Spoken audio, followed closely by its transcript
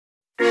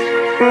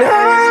And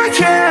I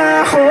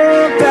can't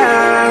hold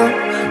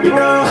back, you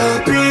know,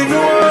 be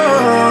the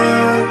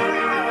one,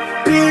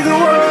 be the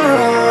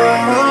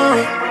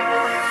one.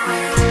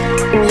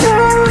 And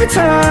your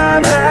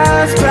time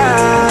has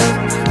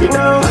passed, you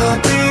know,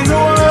 be the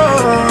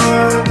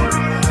one,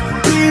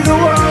 be the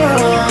one.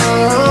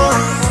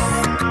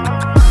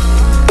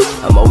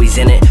 I'm always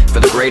in it for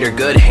the greater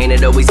good. Ain't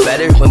it always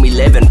better when we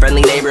live in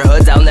friendly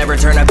neighborhoods? I'll never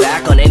turn my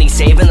back on any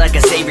saving like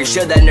a savior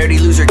should. That nerdy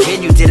loser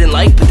kid you didn't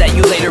like, but that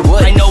you later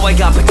would. I know I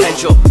got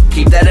potential,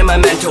 keep that in my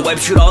mental. Wipe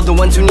shoot all the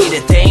ones who need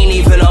it, they ain't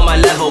even on my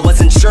level.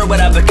 Wasn't sure what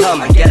I've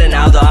become, I get it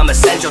now though I'm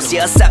essential. See,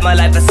 I set my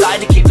life aside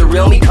to keep the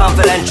real me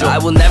confidential. I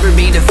will never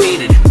be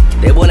defeated,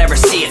 they will never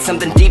see it.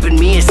 Something deep in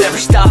me is never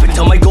stopping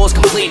till my goal's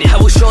completed. I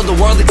will show the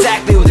world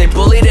exactly who they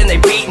bullied and they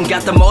beaten.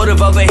 Got the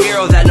motive of a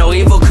hero that no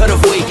evil could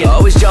have weakened.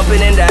 Always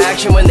jumping into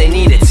action when they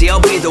need it. See, I'll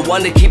be the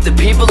one to keep the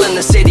people in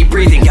the city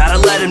breathing. Gotta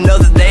let them know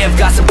that they have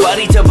got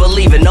somebody to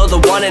believe in. Know the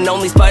one and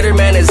only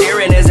Spider-Man is here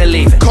and isn't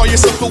leaving. Call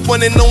yourself the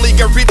one and only,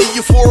 got rid of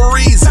you for a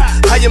reason.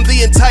 I am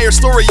the entire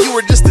story, you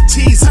are just a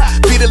teaser.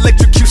 Beat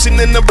electrocution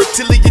and a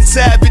reptilian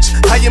savage.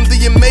 I am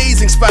the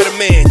amazing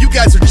Spider-Man, you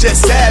guys are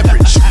just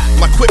average.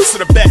 My quips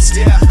are the best,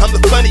 I'm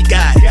the funny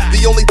guy.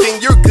 The only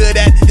thing you're good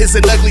at is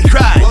an ugly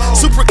cry.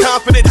 Super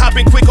confident,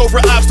 hopping quick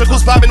over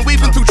obstacles, bobbing,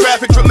 weaving through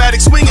traffic,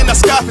 dramatic swinging, I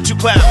scoff at you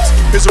clowns.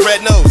 Here's a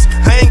red nose,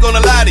 I ain't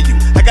gonna lie to you,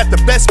 I got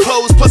the best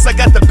pose, plus I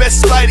got the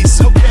best Spidey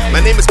suit. My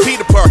name is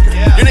Peter Parker,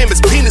 your name is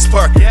Penis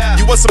Parker.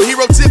 You want some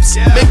hero tips?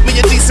 Make me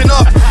a decent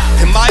offer.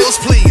 And Miles,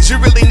 please, you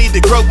really need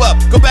to grow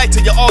up. Go back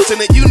to your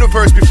alternate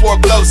universe before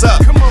it blows up.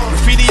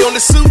 Graffiti on the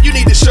suit, you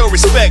need to show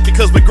respect,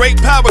 because with great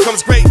power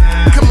comes great,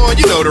 come on,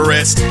 you know the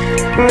rest.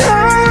 And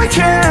I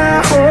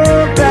can't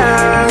hold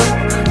back,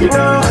 you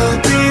know,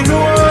 be the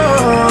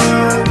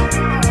one,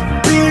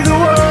 be the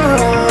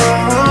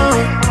one.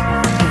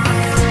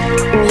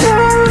 And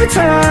your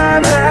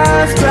time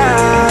has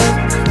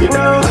passed, you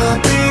know,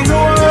 be the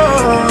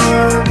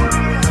one,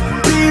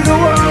 be the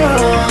one.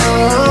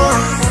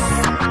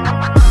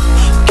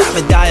 Got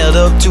me dialed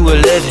up to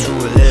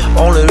 11.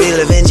 Only real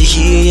Avenger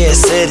here, yeah,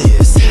 said it.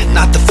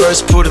 Not the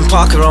first putting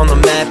Parker on the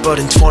map, but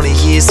in 20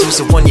 years, who's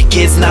the one your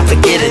kids not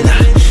forgetting?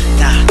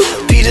 Nah,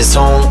 Peter's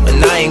home,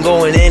 and I ain't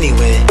going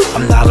anywhere.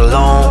 I'm not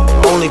alone.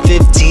 Only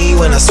 15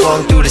 when I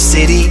swung through the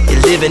city.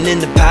 You're living in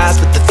the past,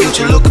 but the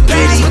future looking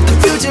pretty.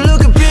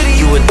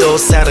 You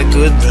adults had a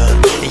good run.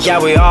 And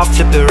yeah, we all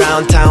flip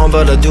around town,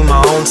 but I do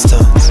my own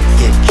stunts.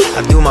 Yeah,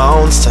 I do my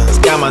own stunts.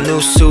 Got my new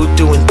suit,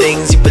 doing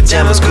things your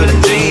pajamas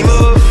couldn't dream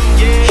of.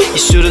 You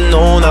should've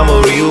known I'm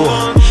a real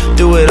one.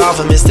 Do it all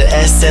for Mr.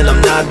 S and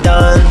I'm not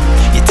done.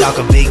 You talk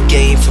a big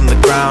game from the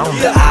ground,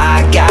 but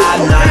I got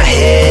my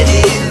head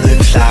in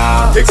the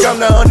clouds. Here come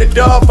the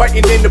underdog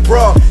fighting in the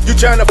brawl. You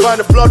tryna find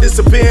a flaw,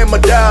 disappear in my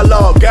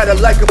dialogue. Got a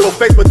likable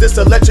face, but this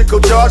electrical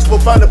charge will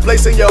find a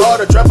place in your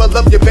heart or travel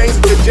up your veins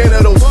and your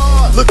genitals.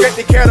 Look at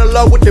the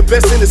catalog with the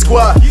best in the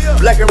squad.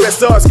 Black and red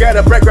stars got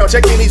a background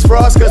checking these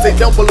frauds, cause they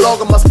don't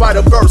belong on my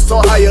Spider-Verse.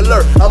 On high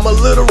alert, I'm a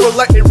literal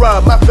lightning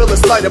rod, my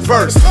feelings light a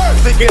burst.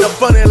 Thinking I'm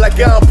funny like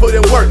I don't put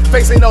in work.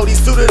 Facing all these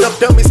suited up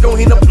dummies gon'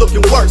 end up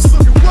looking worse.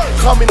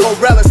 Call me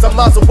Morales, I'm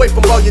miles away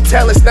from all your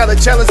talents. Now the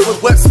challenge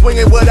was web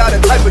swinging without a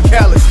type of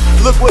callus.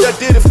 Look what I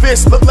did in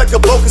fist, look like a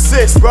bogus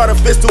assist. Brought a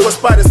fist to a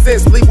spider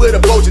sense, bleed with a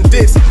bulging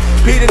disc.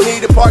 Peter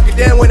need to park it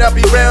down when I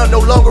be round. No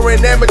longer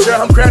an amateur,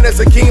 I'm crowned as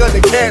a king of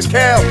the cash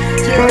cow.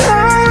 And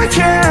I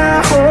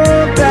can't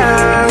hold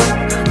back,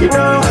 you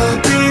know,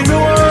 be the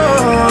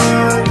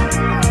one,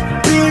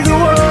 be the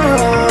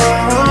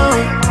one.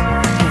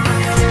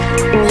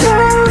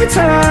 And your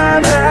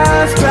time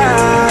has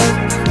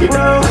passed, you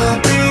know,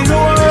 be the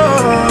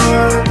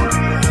one,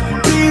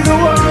 be the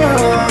one.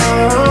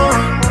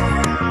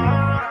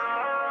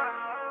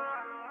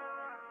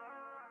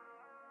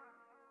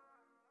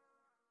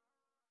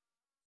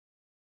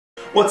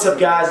 What's up,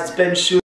 guys? It's Ben Schuh.